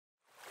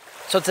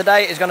So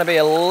today is going to be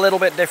a little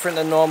bit different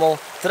than normal.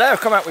 Today I've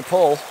come out with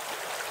Paul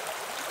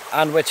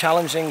and we're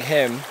challenging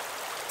him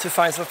to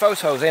find some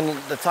photos in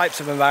the types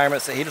of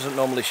environments that he doesn't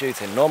normally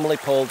shoot in. Normally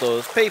Paul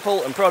does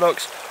people and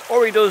products,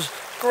 or he does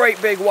great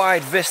big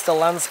wide vista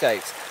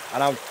landscapes.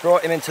 And I've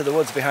brought him into the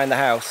woods behind the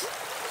house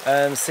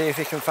and see if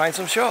he can find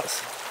some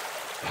shots.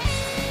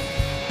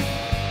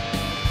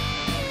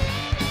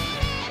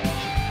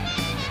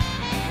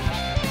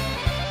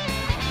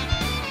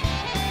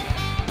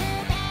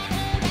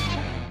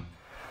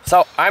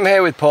 So I'm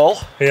here with Paul.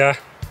 Yeah.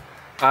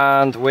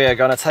 And we are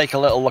going to take a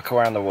little look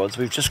around the woods.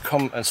 We've just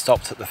come and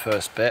stopped at the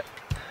first bit.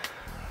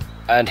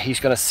 And he's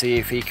going to see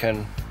if he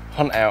can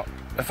hunt out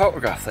a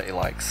photograph that he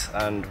likes.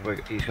 And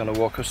he's going to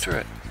walk us through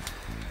it.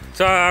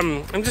 So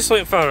I'm just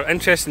looking for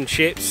interesting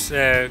shapes,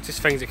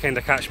 just things that kind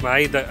of catch my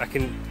eye that I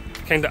can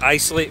kind of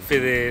isolate for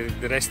the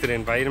rest of the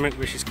environment,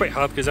 which is quite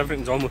hard because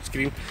everything's almost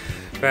green.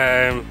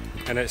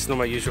 And it's not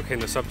my usual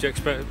kind of subjects,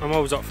 but I'm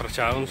always up for a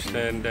challenge,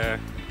 and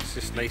it's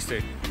just nice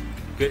to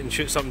go out and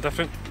shoot something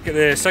different. Get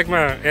the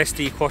Sigma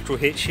SD Quattro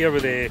H here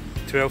with the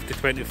 12 to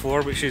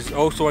 24, which is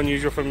also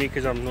unusual for me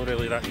because I'm not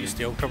really that used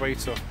to ultra wide,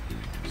 so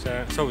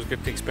it's always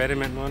good to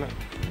experiment on it.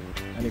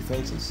 Any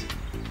filters?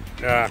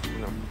 No.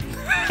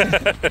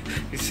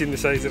 You've seen the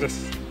size of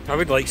this. I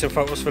would like some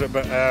filters for it,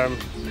 but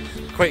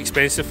quite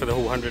expensive for the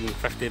whole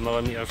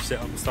 150mm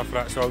setup and stuff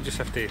like that, so I'll just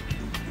have to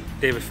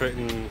day with foot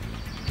and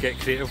get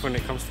creative when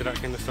it comes to that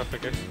kind of stuff, I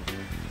guess.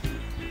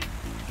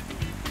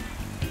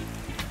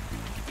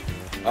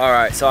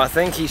 Alright, so I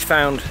think he's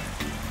found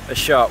a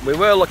shot. We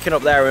were looking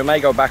up there, we may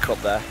go back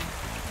up there.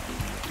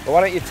 But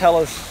why don't you tell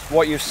us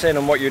what you've seen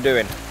and what you're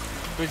doing?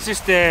 It's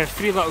just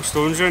 3 little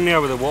stones around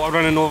there with the water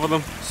running over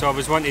them, so I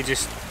was wanting to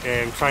just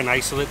try and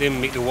isolate them,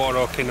 make the water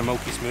all kind of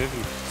milky smooth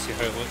and see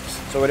how it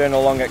looks. So we're doing a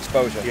long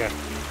exposure? Yeah.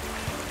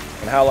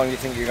 And how long do you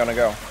think you're going to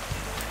go?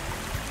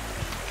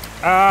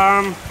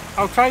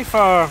 I'll try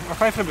for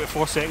about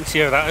 4 seconds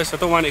here, that is. I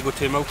don't want it to go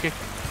too milky,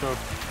 so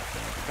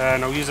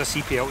and I'll use a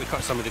CPL to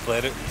cut some of the glare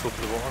out on top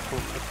of the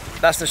water.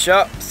 That's the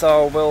shot,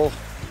 so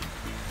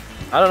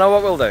I don't know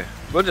what we'll do.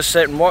 We'll just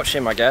sit and watch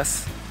him, I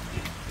guess.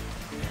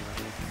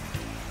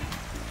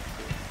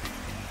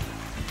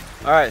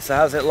 Alright, so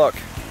how's it look?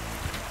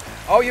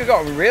 Oh, you've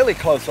got really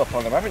close up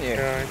on them, haven't you?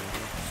 Yeah,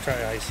 just try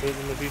to isolate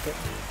them a wee bit.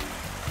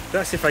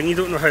 That's the thing, you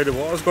don't know how the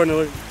water's going to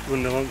look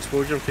when the long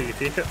exposure until you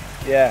take it.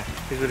 Yeah.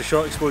 Because with the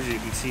short exposure you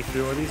can see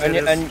through all these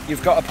areas. And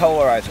you've got a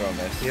polarizer on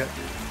this? Yeah.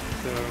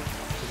 So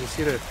you can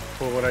see the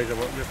polarizer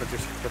working if I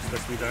just twist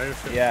this wee dial.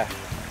 Yeah.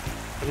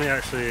 I may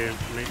actually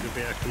make the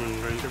better coming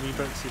round a wee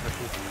bit, see if I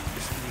can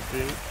just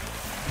reframe it.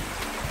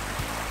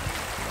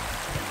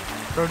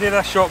 So I'll do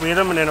this shot with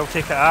them and then I'll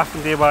take it off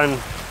and do one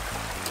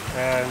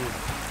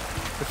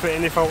without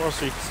any filters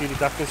so you can see the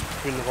difference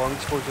between the long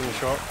exposure and the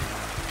short.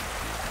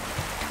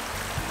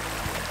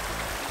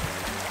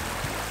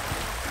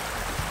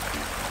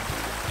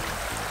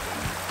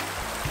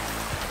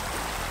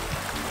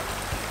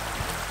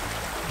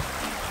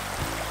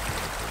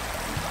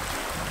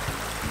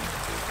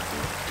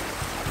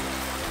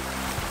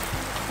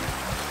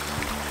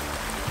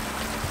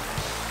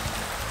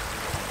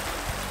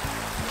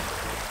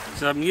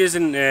 So I'm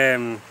using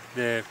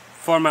the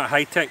Format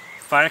High-Tech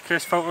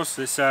Firecrest filters.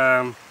 It's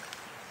a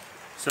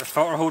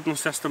filter holding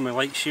system with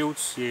light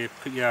shields. You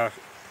put your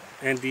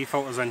ND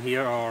filters in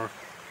here or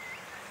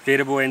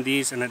variable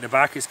NDs, and at the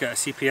back it's got a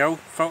CPL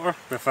filter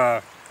with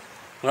a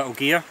little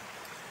gear,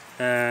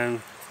 and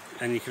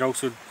you can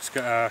also, it's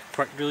got a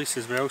quick release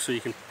as well, so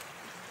you can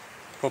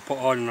pop it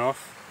on and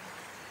off.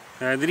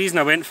 The reason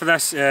I went for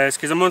this is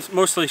because I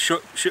mostly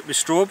shoot with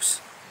strobes.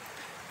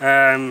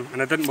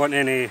 And I didn't want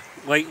any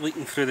light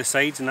leaking through the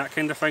sides and that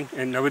kind of thing,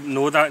 and I wouldn't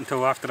know that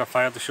until after I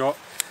fired the shot.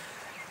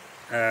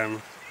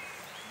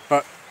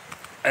 But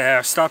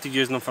I started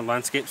using them for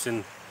landscapes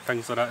and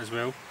things like that as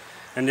well.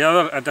 And the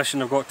other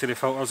addition I've got to the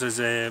filters is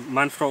a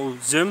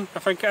Manfrotto Zoom, I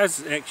think it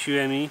is,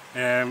 XUME.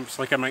 It's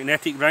like a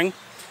magnetic ring.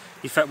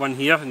 You fit one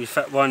here and you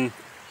fit one,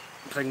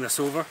 bring this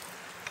over,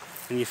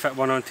 and you fit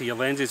one onto your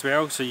lens as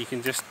well, so you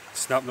can just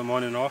snap them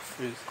on and off,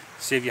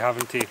 save you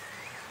having to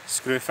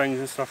screw things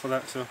and stuff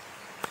like that. So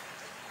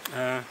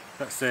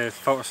that's the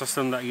filter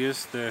system that I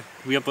use, the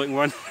weird looking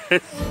one.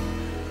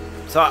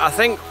 So I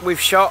think we've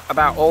shot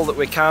about all that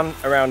we can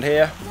around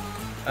here.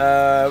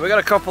 We've got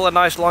a couple of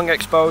nice long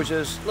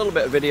exposures, a little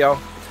bit of video.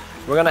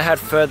 We're going to head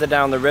further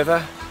down the river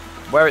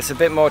where it's a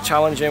bit more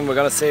challenging. We're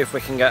going to see if we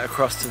can get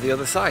across to the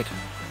other side.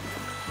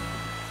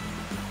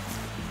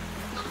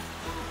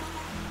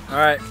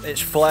 Alright, it's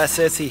Flare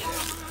City.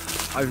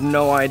 I've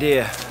no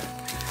idea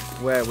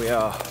where we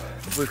are.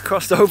 We've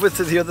crossed over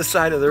to the other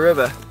side of the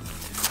river.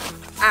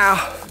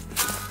 Ow!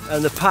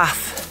 And the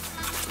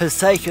path has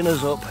taken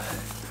us up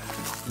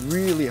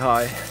really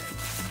high.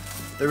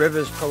 The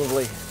river's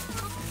probably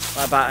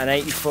about an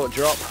 80-foot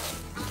drop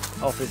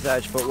off its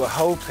edge, but we're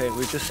hoping,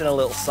 we've just seen a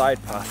little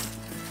side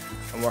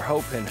path, and we're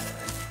hoping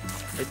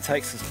it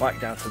takes us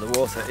back down to the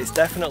water. It's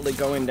definitely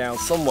going down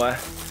somewhere,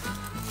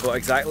 but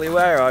exactly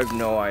where, I have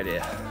no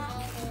idea.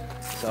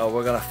 So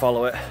we're gonna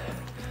follow it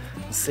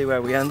and see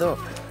where we end up.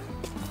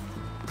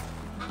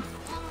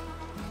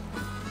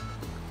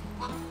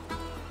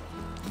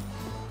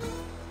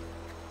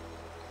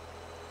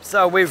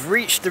 So we've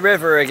reached the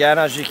river again,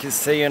 as you can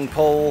see, and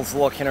Paul's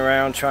looking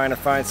around trying to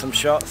find some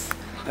shots.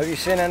 Have you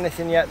seen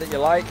anything yet that you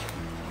like?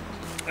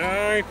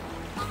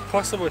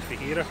 Possibly for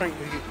here, I think.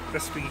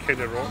 This wee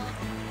kind of rock,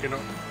 you know,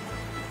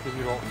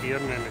 maybe rock here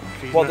and then the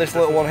trees. What, this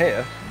little one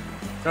here?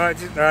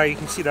 You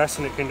can see this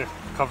and it kind of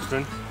curves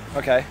down.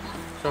 Okay.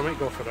 So I might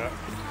go for that.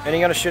 And are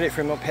you going to shoot it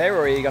from up here, or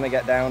are you going to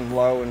get down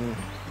low and...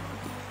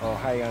 Or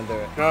how are you going to do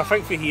it? No, I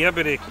think for here,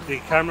 but the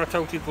camera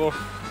tilted low.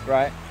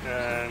 Right.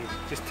 And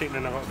just taking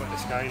in a little bit of the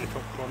sky in the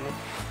top corner.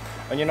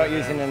 And you're not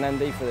using an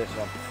ND for this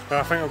one? No,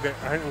 I think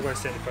I'm going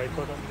to set the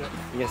tripod up with it.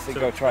 Yes, so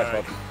go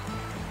tripod.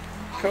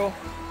 Cool.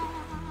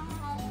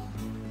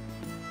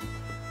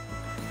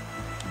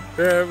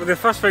 The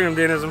first thing I'm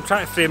doing is I'm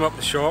trying to frame up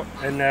the shot,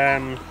 and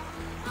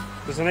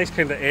there's a nice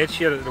kind of edge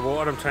here at the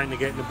water I'm trying to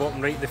get in the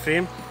bottom right of the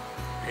frame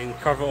and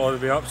curve it all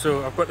the way up.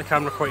 So I've got the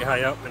camera quite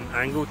high up and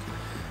angled,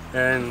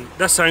 and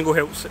this angle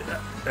helps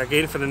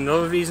again for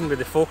another reason with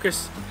the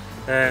focus.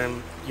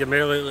 You're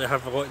more likely to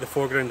have a lot of the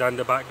foreground and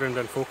the background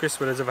in focus,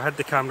 whereas if I had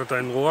the camera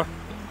down lower,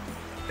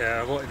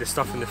 a lot of the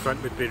stuff in the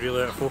front would be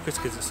really out of focus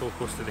because it's so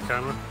close to the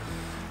camera.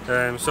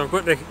 So I've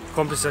got the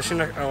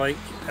composition I like,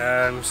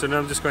 so now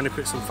I'm just going to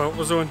put some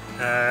filters on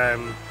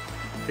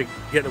to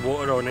get the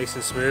water all nice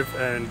and smooth,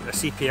 and a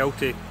CPL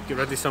to get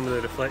rid of some of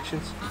the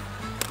reflections.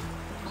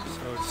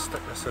 So I'll just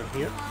stick this on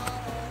here.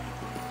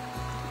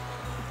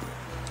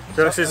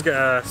 So this has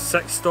got a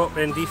 6-stop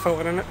ND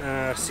filter in it,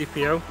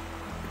 CPL,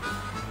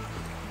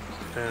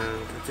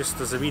 and just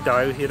there's a wee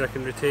dial here I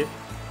can rotate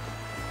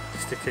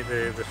just to take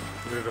the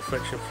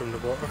reflection from the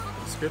water.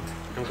 That's good.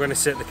 I'm going to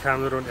set the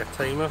camera onto a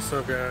timer, so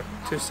I've got a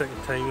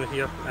 2-second timer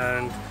here,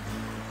 and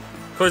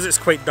because it's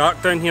quite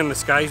dark down here and the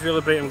sky's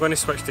really bright, I'm going to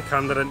switch the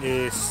camera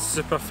into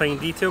super fine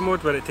detail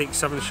mode where it takes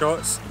 7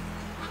 shots,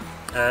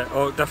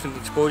 all different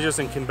exposures,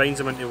 and combines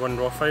them into one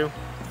raw file.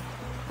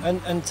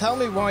 And tell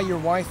me why your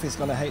wife is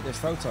going to hate this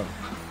photo.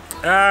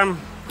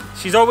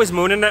 She's always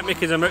moaning at me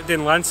because I'm out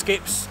doing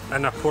landscapes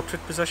in a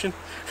portrait position.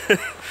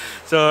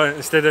 So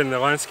instead of in the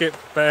landscape,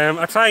 but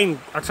I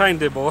try and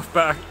do both,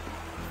 but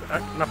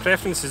my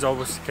preference is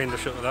always kind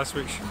of shot like this,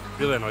 which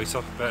really annoys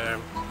her, but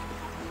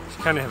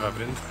she can't have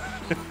everything.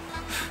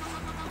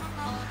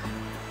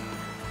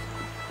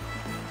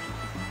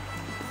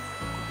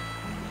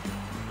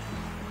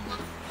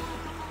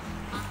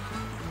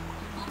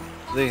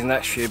 These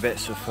next few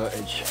bits of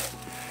footage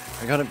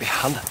are going to be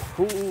oh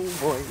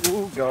boy,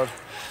 oh god.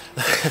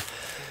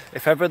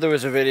 If ever there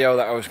was a video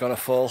that I was going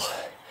to fall,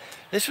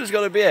 this was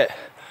going to be it.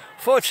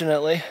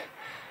 Fortunately,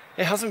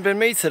 it hasn't been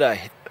me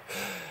today.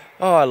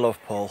 Oh, I love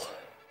Paul.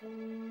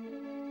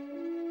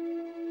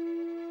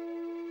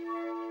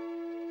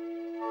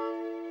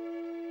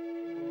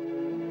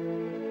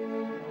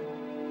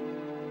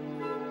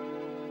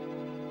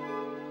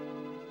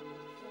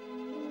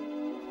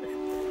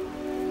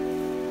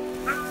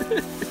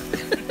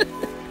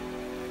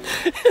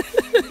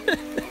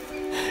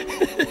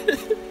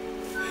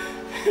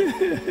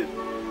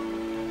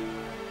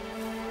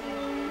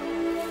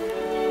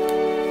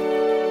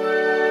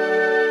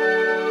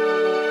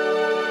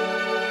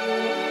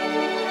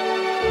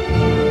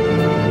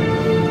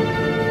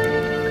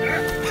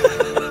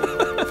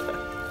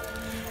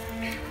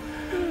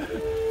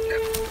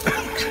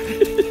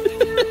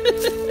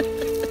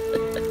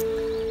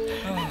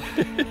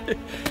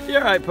 You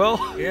alright,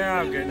 Paul? Yeah,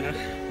 I'm good now.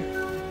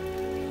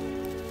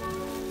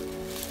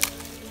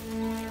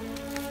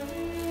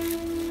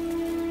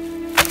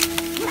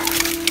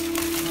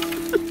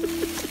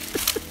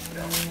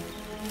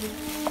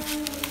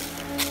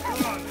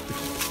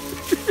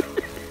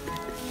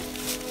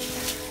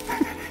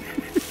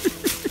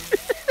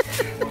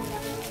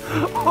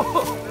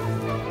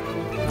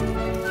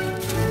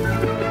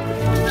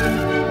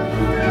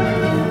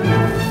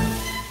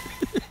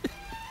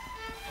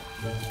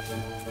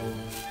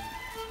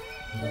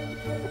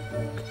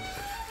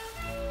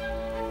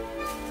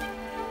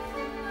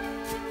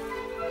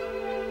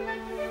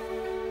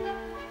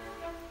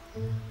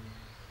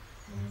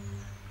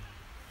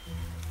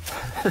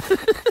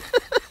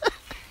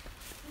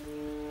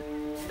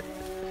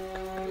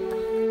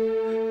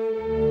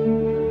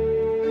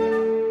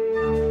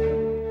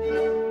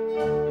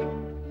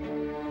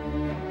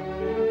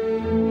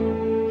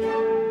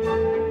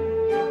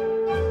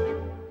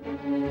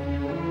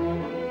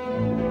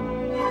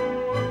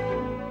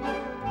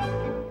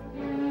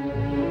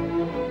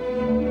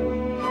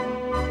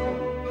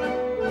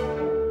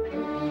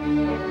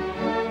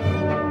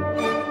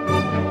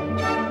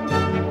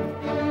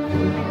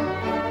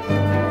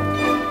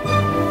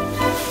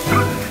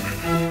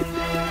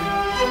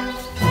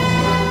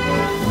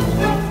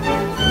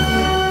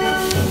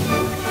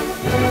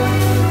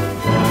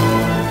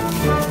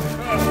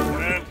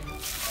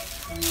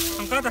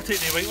 I took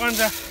the white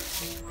ones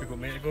off. We got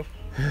me to go.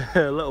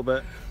 A little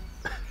bit.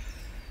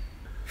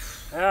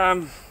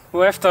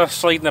 Well, after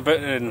sliding about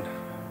in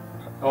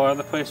all over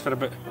the place for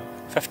about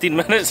 15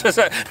 minutes, is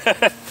it?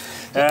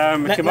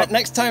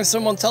 Next time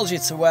someone tells you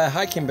to wear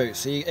hiking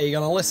boots, are you going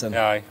to listen?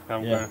 Aye,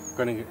 I'm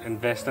going to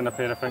invest in a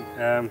pair, I think.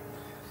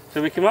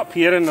 So we come up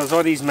here and there's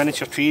all these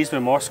miniature trees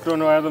with moss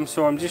growing over them,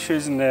 so I'm just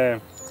using the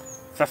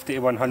 50 to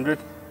 100.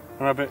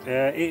 I'm about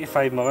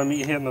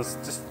 85mm here and there's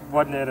just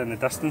one there in the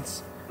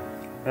distance.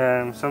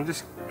 So I'm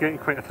just getting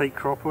quite a tight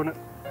crop on it,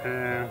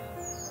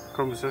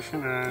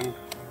 composition, and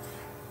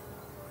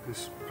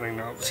just bring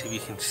that up so you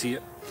can see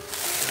it.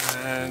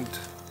 And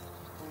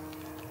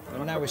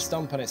now we're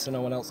stomping it so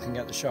no one else can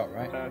get the shot,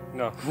 right?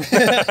 No.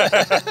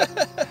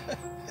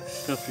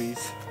 Still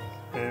please.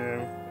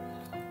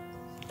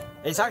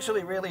 It's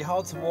actually really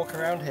hard to walk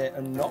around here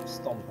and not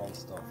stomp on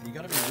stuff. You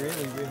got to be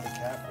really, really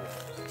careful.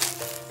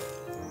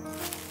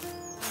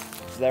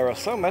 There are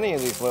so many of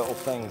these little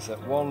things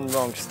that one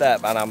wrong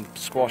step and I'm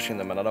squashing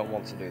them, and I don't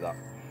want to do that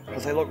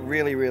because they look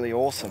really, really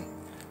awesome.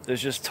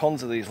 There's just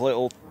tons of these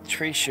little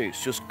tree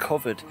shoots just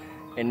covered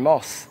in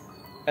moss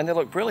and they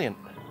look brilliant.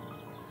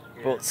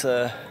 But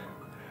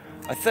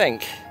I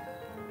think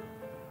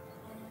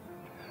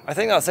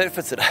that's it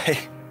for today.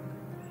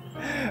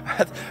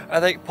 I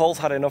think Paul's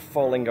had enough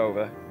falling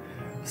over,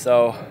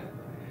 so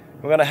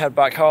we're gonna head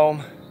back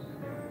home,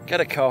 get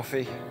a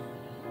coffee,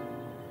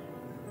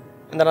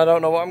 and then I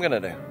don't know what I'm gonna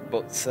do.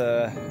 But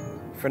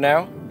for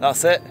now,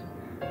 that's it,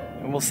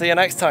 and we'll see you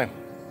next time.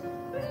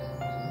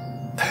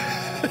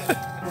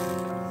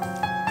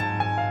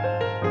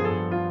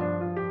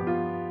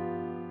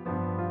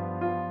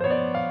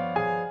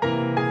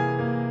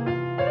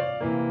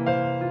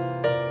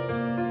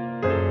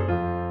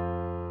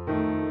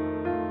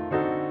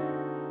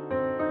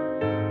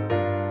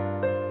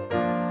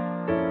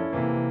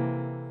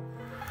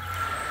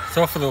 It's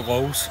all for the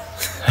lols.